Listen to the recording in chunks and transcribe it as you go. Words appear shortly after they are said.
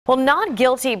Well, not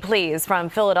guilty pleas from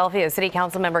Philadelphia City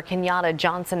Council member Kenyatta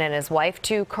Johnson and his wife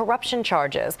to corruption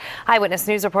charges. Eyewitness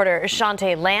News reporter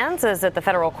Chantee Lans is at the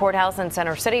federal courthouse in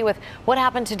Center City with what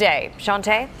happened today.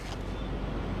 Chantee?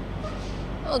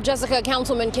 Well, Jessica,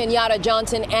 Councilman Kenyatta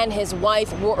Johnson and his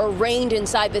wife were arraigned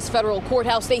inside this federal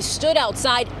courthouse. They stood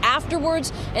outside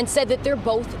afterwards and said that they're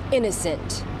both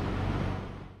innocent.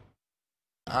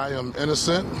 I am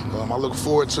innocent. I look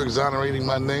forward to exonerating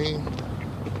my name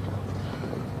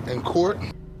in court.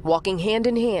 Walking hand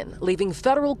in hand, leaving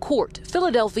federal court,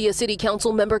 Philadelphia City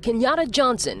Council member Kenyatta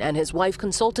Johnson and his wife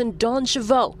consultant Dawn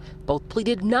Chavot both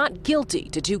pleaded not guilty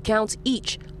to 2 counts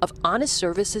each of honest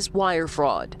services wire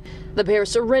fraud. The pair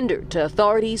surrendered to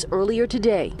authorities earlier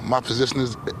today. My position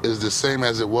is the same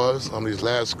as it was on these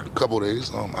last couple of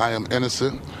days. I am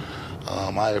innocent.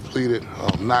 I have pleaded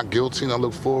not guilty, and I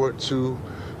look forward to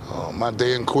my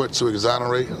day in court to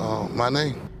exonerate my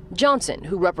name. Johnson,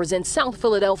 who represents South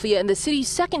Philadelphia in the city's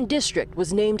 2nd district,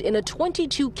 was named in a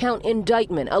 22-count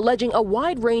indictment alleging a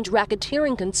wide-range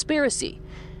racketeering conspiracy.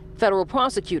 Federal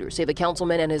prosecutors say the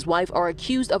councilman and his wife are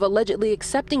accused of allegedly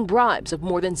accepting bribes of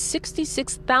more than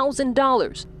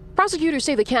 $66,000. Prosecutors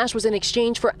say the cash was in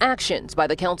exchange for actions by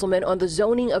the councilman on the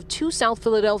zoning of 2 South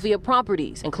Philadelphia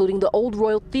properties, including the Old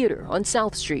Royal Theater on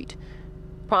South Street.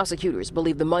 Prosecutors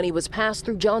believe the money was passed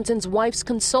through Johnson's wife's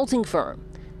consulting firm.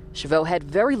 Chavot had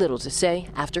very little to say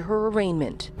after her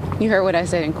arraignment. You heard what I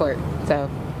said in court, so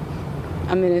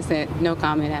I'm innocent. No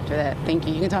comment after that. Thank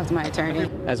you. You can talk to my attorney.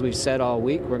 As we've said all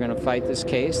week, we're going to fight this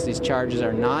case. These charges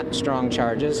are not strong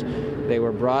charges. They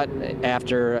were brought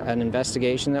after an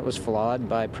investigation that was flawed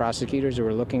by prosecutors who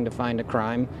were looking to find a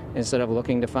crime instead of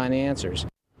looking to find the answers.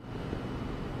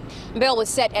 Bail was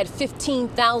set at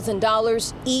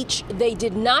 $15,000 each. They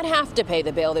did not have to pay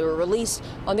the bail. They were released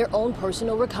on their own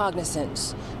personal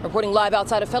recognizance. Reporting live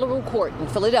outside a federal court in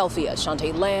Philadelphia,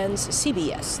 Chantee Lans,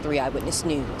 CBS 3 Eyewitness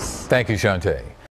News. Thank you, Chantee.